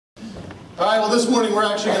All right, well, this morning we're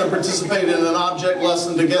actually going to participate in an object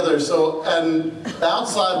lesson together. So, and the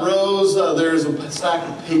outside rows, there's a stack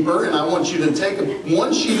of paper, and I want you to take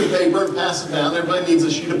one sheet of paper and pass it down. Everybody needs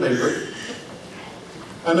a sheet of paper.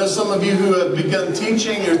 I know some of you who have begun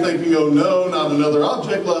teaching, you're thinking, oh no, not another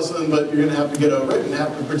object lesson, but you're going to have to get over it and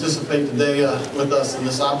have to participate today with us in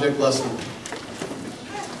this object lesson.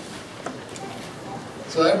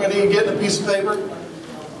 So everybody getting a piece of paper?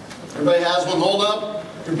 Everybody has one? Hold up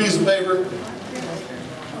your piece of paper.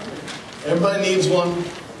 Everybody needs one.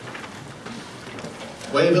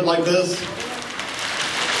 Wave it like this.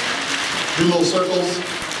 Do little circles.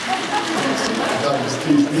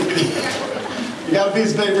 You got a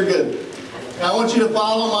piece of paper? Good. Now I want you to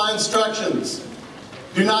follow my instructions.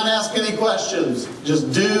 Do not ask any questions.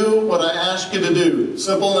 Just do what I ask you to do.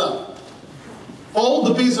 Simple enough. Fold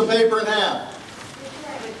the piece of paper in half.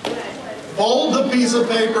 Fold the piece of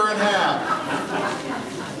paper in half.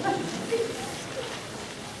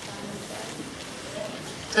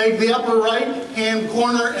 Take the upper right-hand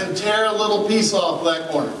corner and tear a little piece off of that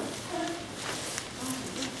corner.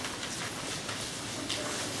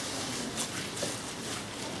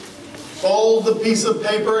 Fold the piece of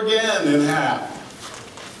paper again in half.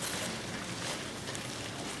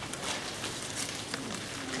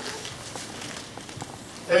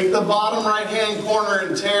 Take the bottom right-hand corner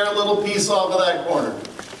and tear a little piece off of that corner.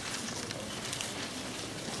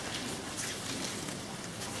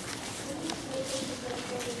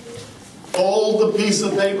 Fold the piece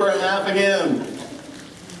of paper in half again.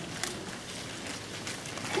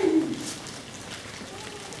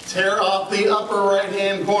 Tear off the upper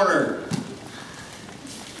right-hand corner.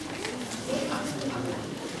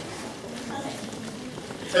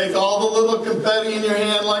 Take all the little confetti in your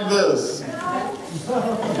hand like this.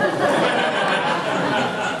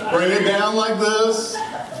 Bring it down like this.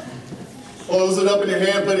 Close it up in your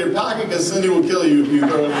hand, put it in your pocket, because Cindy will kill you if you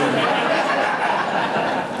throw it in.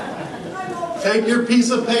 Take your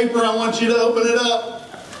piece of paper, I want you to open it up.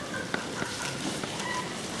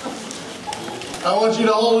 I want you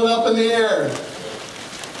to hold it up in the air.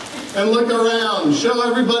 And look around. Show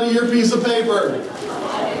everybody your piece of paper.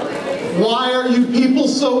 Why are you people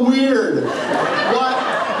so weird?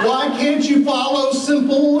 Why can't you follow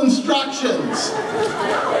simple instructions?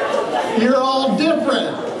 You're all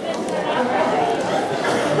different.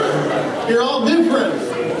 You're all different.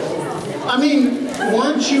 I mean,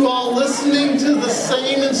 weren't you all listening to the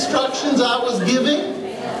same instructions I was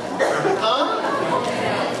giving? Huh?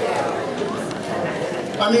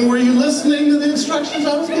 I mean, were you listening to the instructions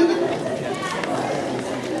I was giving?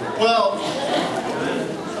 Well,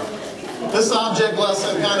 this object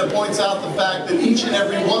lesson kind of points out the fact that each and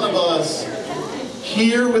every one of us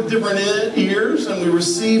hear with different ears, and we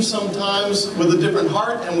receive sometimes with a different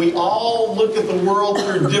heart, and we all look at the world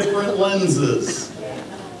through different lenses.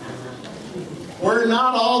 We're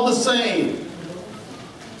not all the same.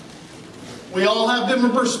 We all have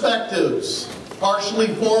different perspectives, partially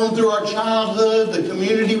formed through our childhood, the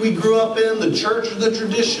community we grew up in, the church or the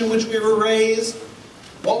tradition in which we were raised,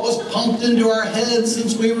 what was pumped into our heads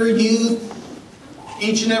since we were youth.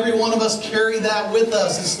 Each and every one of us carry that with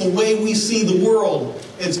us. It's the way we see the world.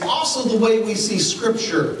 It's also the way we see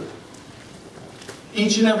Scripture.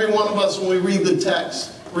 Each and every one of us, when we read the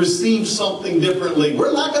text, receive something differently.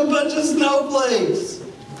 We're like a bunch of snowflakes.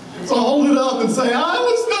 So hold it up and say, I'm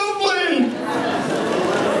a snowflake.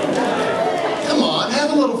 Come on,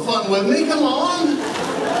 have a little fun with me. Come on.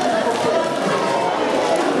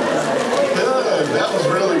 Good. That was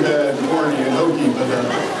really bad, corny and hokey, but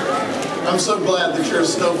I'm so glad that you're a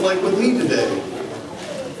snowflake with me today.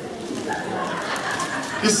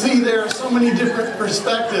 You see, there are so many different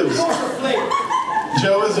perspectives.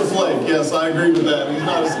 Joe is a flake. Yes, I agree with that. He's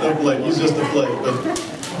not a snowflake. He's just a flake.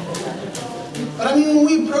 But I mean, when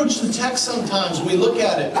we approach the text sometimes, we look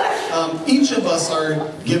at it. Each of us are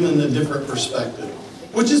given a different perspective,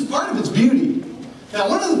 which is part of its beauty. Now,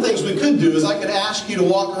 one of the things we could do is I could ask you to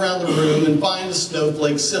walk around the room and find a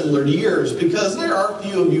snowflake similar to yours, because there are a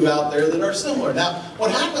few of you out there that are similar. Now, what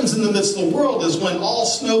happens in the midst of the world is when all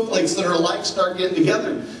snowflakes that are alike start getting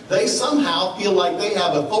together, they somehow feel like they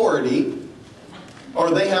have authority, or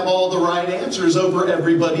they have all the right answers over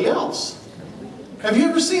everybody else. Have you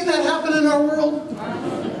ever seen that happen in our world?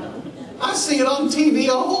 I see it on TV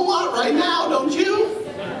a whole lot right now, don't you?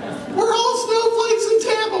 We're all snowflakes in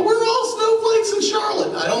Tampa. We're all snowflakes in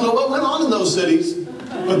Charlotte. I don't know what went on in those cities,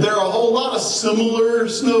 but there are a whole lot of similar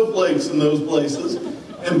snowflakes in those places.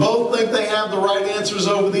 And both think they have the right answers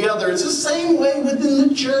over the other. It's the same way within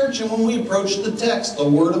the church and when we approach the text, the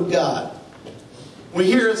Word of God. We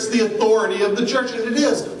hear it's the authority of the church, and it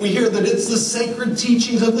is. We hear that it's the sacred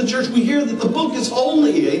teachings of the church. We hear that the book is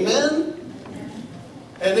holy, amen?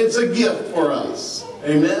 And it's a gift for us,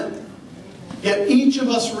 amen? Yet each of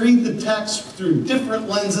us read the text through different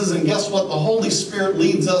lenses, and guess what? The Holy Spirit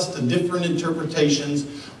leads us to different interpretations.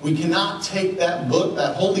 We cannot take that book,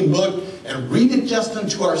 that holy book, and read it just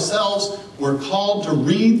unto ourselves. We're called to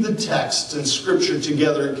read the text and Scripture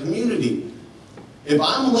together in community. If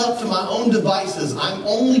I'm left to my own devices, I'm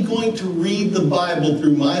only going to read the Bible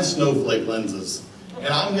through my snowflake lenses. And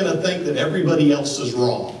I'm going to think that everybody else is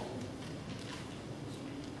wrong.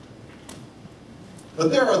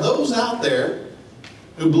 But there are those out there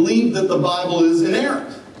who believe that the Bible is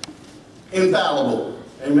inerrant, infallible.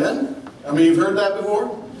 Amen? I mean, you've heard that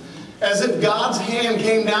before? As if God's hand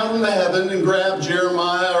came down from the heaven and grabbed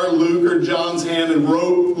Jeremiah or Luke or John's hand and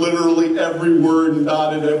wrote literally every word and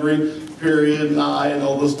dotted every period and I and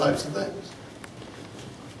all those types of things.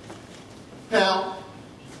 Now,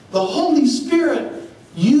 the Holy Spirit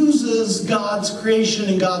uses God's creation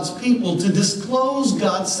and God's people to disclose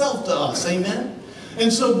God's self to us. Amen?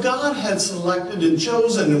 And so God had selected and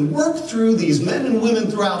chosen and worked through these men and women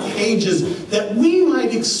throughout the ages that we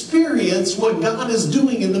might experience what God is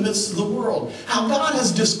doing in the midst of the world. How God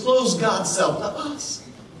has disclosed God's self to us.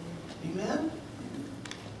 Amen?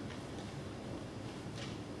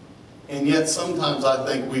 And yet sometimes I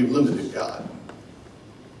think we've limited God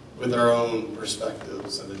with our own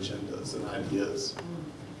perspectives and agendas and ideas.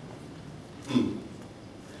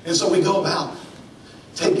 And so we go about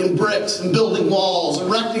taking bricks and building walls,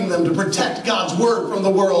 erecting them to protect God's word from the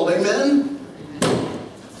world. Amen?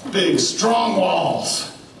 Big, strong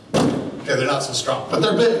walls. Okay, they're not so strong, but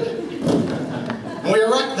they're big. And we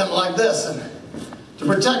erect them like this. And to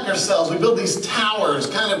protect ourselves, we build these towers.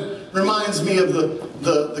 Kind of reminds me of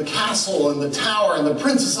the castle and the tower and the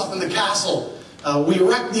princess up in the castle. We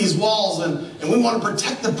erect these walls and we want to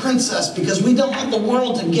protect the princess because we don't want the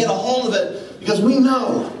world to get a hold of it because we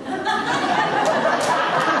know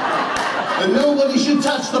that nobody should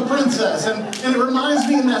touch the princess. And it reminds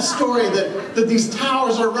me in that story that these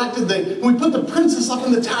towers are erected. We put the princess up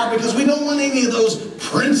in the tower because we don't want any of those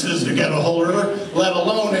princes to get a hold of her, let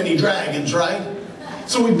alone any dragons, right?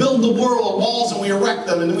 So we build the walls and we erect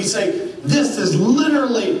them and we say, this is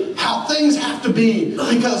literally how things have to be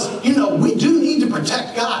because, you know, we do need to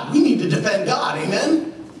protect God. We need to defend God.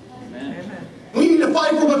 Amen? Amen. We need to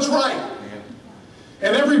fight for what's right.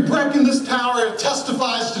 And every brick in this tower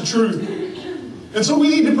testifies to truth. And so we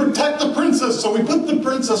need to protect the princess. So we put the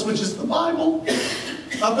princess, which is the Bible,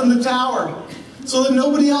 up in the tower so that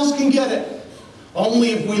nobody else can get it.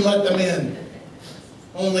 Only if we let them in.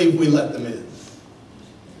 Only if we let them in.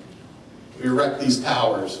 We erect these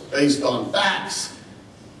towers based on facts,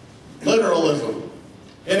 literalism,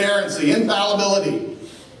 inerrancy, infallibility.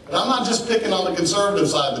 And I'm not just picking on the conservative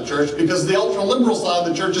side of the church because the ultra-liberal side of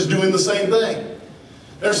the church is doing the same thing.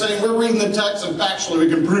 They're saying we're reading the text and factually we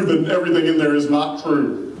can prove that everything in there is not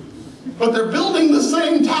true. But they're building the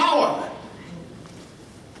same tower.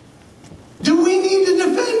 Do we need to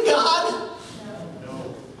defend God?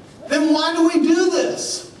 No. Then why do we do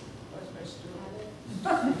this?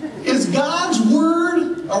 Is God's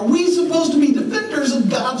word, are we supposed to be defenders of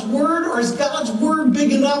God's word, or is God's word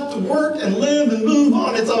big enough to work and live and move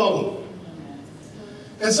on its own?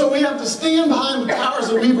 And so we have to stand behind the towers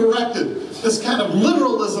that we've erected, this kind of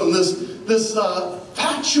literalism, this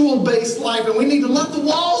factual-based life, and we need to let the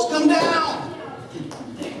walls come down.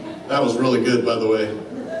 That was really good, by the way.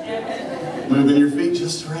 Moving your feet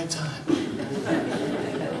just the right time.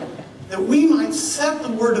 That we might set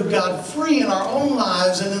the Word of God free in our own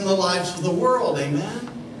lives and in the lives of the world. Amen?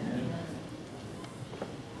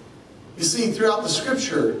 You see, throughout the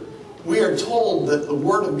Scripture, we are told that the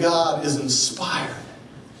Word of God is inspired.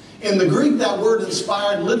 In the Greek, that word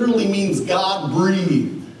inspired literally means God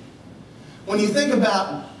breathed. When you think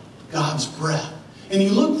about God's breath, and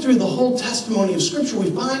you look through the whole testimony of Scripture,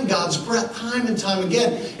 we find God's breath time and time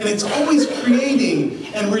again. And it's always creating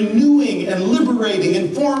and renewing and liberating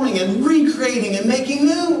and forming and recreating and making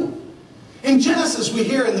new. In Genesis, we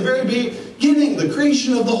hear in the very beginning, the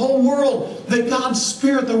creation of the whole world, that God's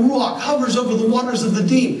Spirit, the Ruach, hovers over the waters of the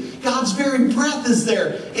deep. God's very breath is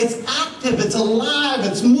there. It's active, it's alive,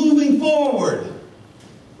 it's moving forward.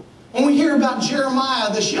 When we hear about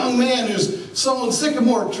Jeremiah, this young man who's sowing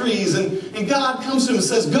sycamore trees, and God comes to him and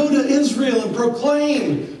says, go to Israel and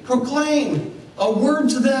proclaim a word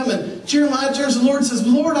to them. And Jeremiah turns to the Lord and says,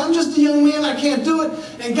 Lord, I'm just a young man, I can't do it.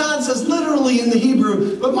 And God says literally in the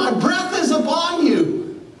Hebrew, but my breath is upon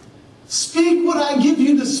you. Speak what I give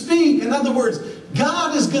you to speak. In other words,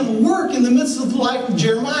 God is going to work in the midst of the life of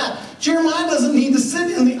Jeremiah Jeremiah doesn't need to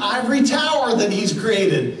sit in the ivory tower that he's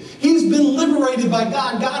created. He's been liberated by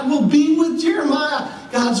God. God will be with Jeremiah.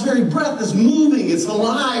 God's very breath is moving. It's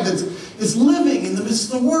alive. It's living in the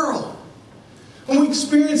midst of the world. When we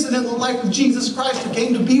experience it in the life of Jesus Christ, who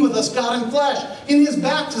came to be with us, God in flesh, in his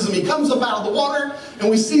baptism, he comes up out of the water, and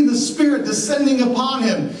we see the Spirit descending upon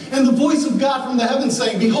him, and the voice of God from the heavens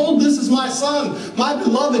saying, "Behold, this is my Son, my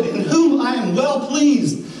beloved, in whom I am well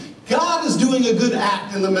pleased." God is doing a good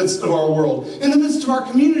act in the midst of our world, in the midst of our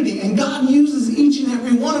community, and God uses each and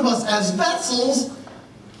every one of us as vessels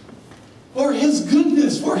for his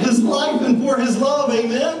goodness, for his life, and for his love.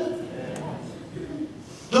 Amen?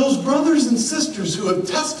 Those brothers and sisters who have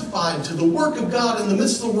testified to the work of God in the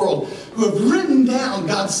midst of the world, who have written down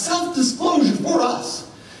God's self-disclosure for us,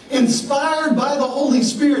 inspired by the Holy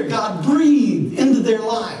Spirit, God breathed into their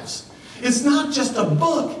lives. It's not just a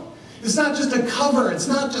book. It's not just a cover. It's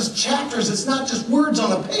not just chapters. It's not just words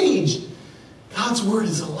on a page. God's Word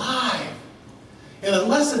is alive. And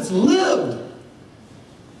unless it's lived,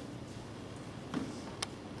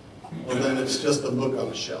 well, then it's just a book on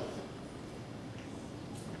a shelf.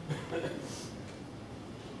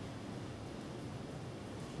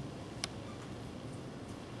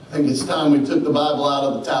 I think it's time we took the Bible out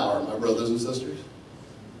of the tower, my brothers and sisters.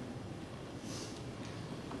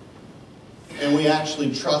 And we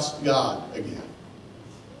actually trust God again.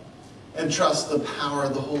 And trust the power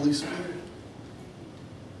of the Holy Spirit.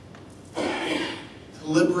 To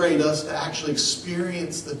liberate us to actually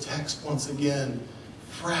experience the text once again,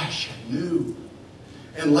 fresh and new.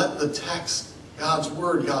 And let the text, God's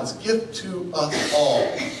Word, God's gift to us all,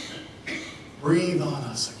 breathe on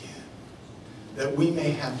us again. That we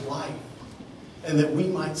may have life. And that we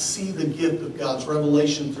might see the gift of God's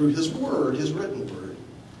revelation through his Word, his written Word,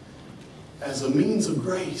 as a means of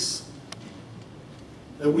grace.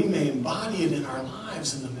 That we may embody it in our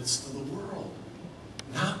lives in the midst of the world.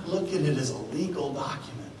 Not look at it as a legal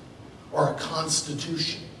document or a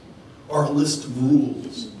constitution or a list of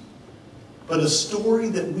rules, but a story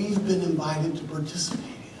that we've been invited to participate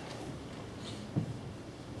in.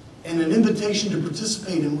 And an invitation to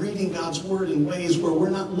participate in reading God's Word in ways where we're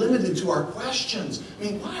not limited to our questions. I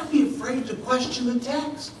mean, why are we afraid to question the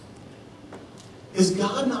text? Is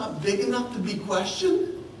God not big enough to be questioned?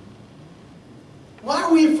 Why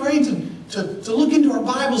are we afraid to look into our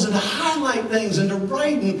Bibles and to highlight things and to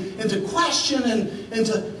write and to question and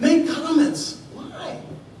to make comments? Why?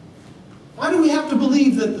 Why do we have to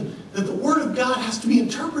believe that the Word of God has to be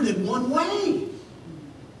interpreted one way?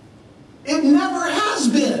 It never has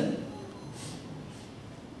been.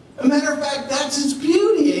 As a matter of fact, that's its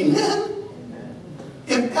beauty. Amen?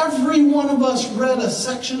 If every one of us read a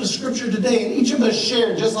section of Scripture today and each of us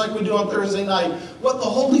shared, just like we do on Thursday night, what the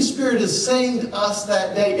Holy Spirit is saying to us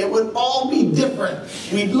that day, it would all be different.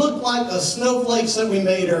 We'd look like the snowflakes that we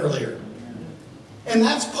made earlier. And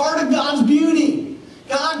that's part of God's beauty.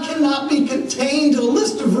 God cannot be contained to a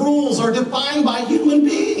list of rules or defined by human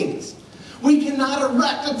beings. We cannot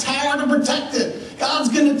erect a tower to protect it. God's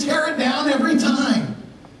going to tear it down every time.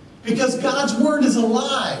 Because God's Word is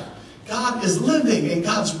alive. God is living, and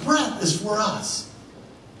God's breath is for us.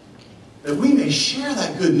 That we may share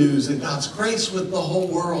that good news and God's grace with the whole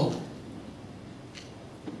world.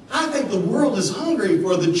 I think the world is hungry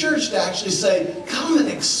for the church to actually say, come and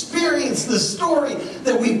experience the story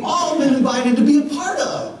that we've all been invited to be a part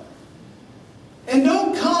of. And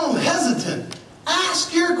don't come hesitant.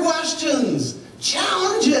 Ask your questions.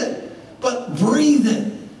 Challenge it. But breathe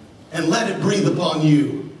it. And let it breathe upon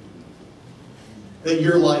you. That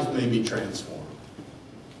your life may be transformed.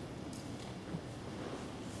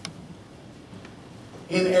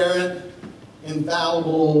 Inerrant,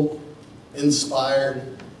 infallible,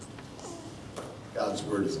 inspired, God's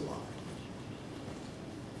Word is alive.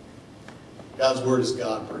 God's Word is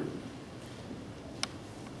God-breathed.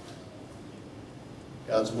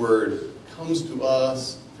 God's Word comes to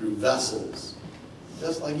us through vessels,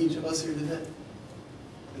 just like each of us here today.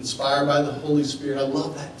 Inspired by the Holy Spirit. I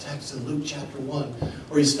love that text in Luke chapter 1,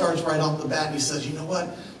 where he starts right off the bat and he says, you know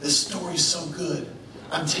what? This story's so good.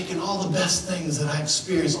 I'm taking all the best things that I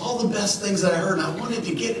experienced, all the best things that I heard, and I wanted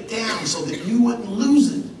to get it down so that you wouldn't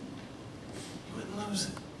lose it. You wouldn't lose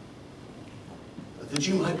it. But that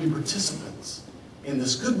you might be participants in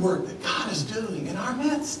this good work that God is doing in our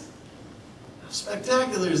midst. How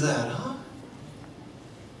spectacular is that, huh?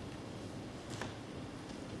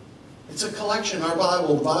 It's a collection, our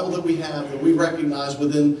Bible, the Bible that we have, that we recognize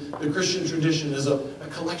within the Christian tradition, is a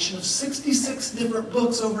collection of 66 different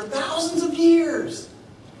books over thousands of years.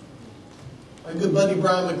 My good buddy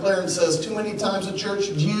Brian McLaren says, too many times the church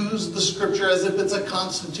views the scripture as if it's a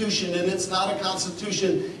constitution, and it's not a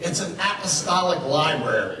constitution, it's an apostolic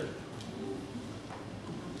library.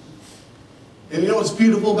 And you know what's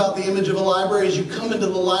beautiful about the image of a library is you come into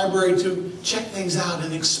the library to check things out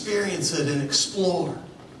and experience it and explore.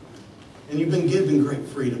 And you've been given great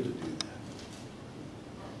freedom to do that.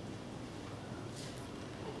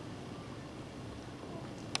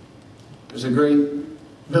 There's a great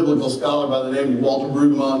biblical scholar by the name of Walter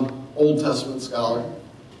Brueggemann, Old Testament scholar.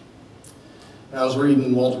 And I was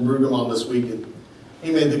reading Walter Brueggemann this week, and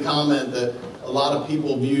he made the comment that a lot of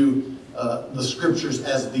people view the scriptures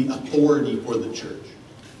as the authority for the church.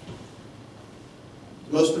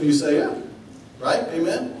 Most of you say, yeah, right?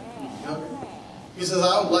 Amen? Okay. He says,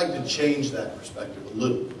 I would like to change that perspective a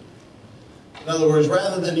little bit. In other words,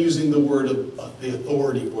 rather than using the word of the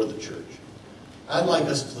authority for the church, I'd like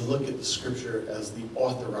us to look at the scripture as the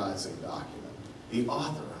authorizing document. The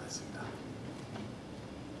authorizing document.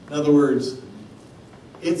 In other words,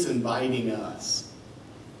 it's inviting us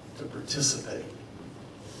to participate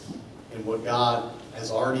in what God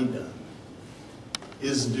has already done,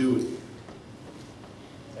 is doing,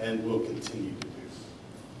 and will continue to do.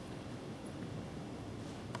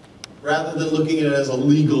 Rather than looking at it as a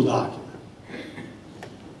legal document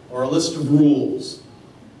or a list of rules,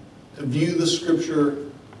 to view the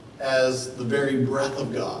scripture as the very breath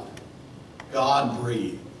of God,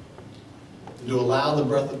 God-breathed, and to allow the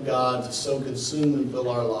breath of God to so consume and fill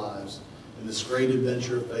our lives in this great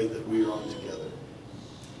adventure of faith that we are on together.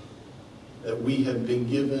 That we have been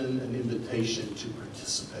given an invitation to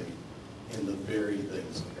participate in the very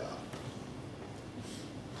things of God.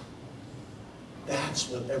 That's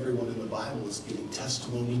what everyone in the Bible is giving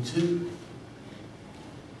testimony to.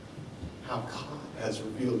 How God has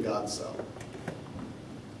revealed God's self.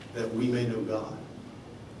 That we may know God.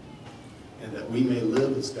 And that we may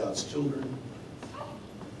live as God's children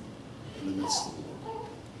in the midst of the world.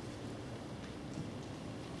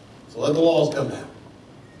 So let the walls come down.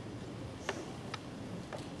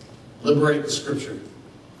 Liberate the scripture.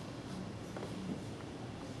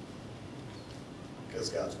 Because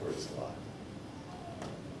God's word is alive.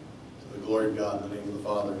 To the glory of God, in the name of the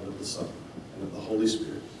Father, and of the Son, and of the Holy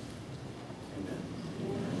Spirit.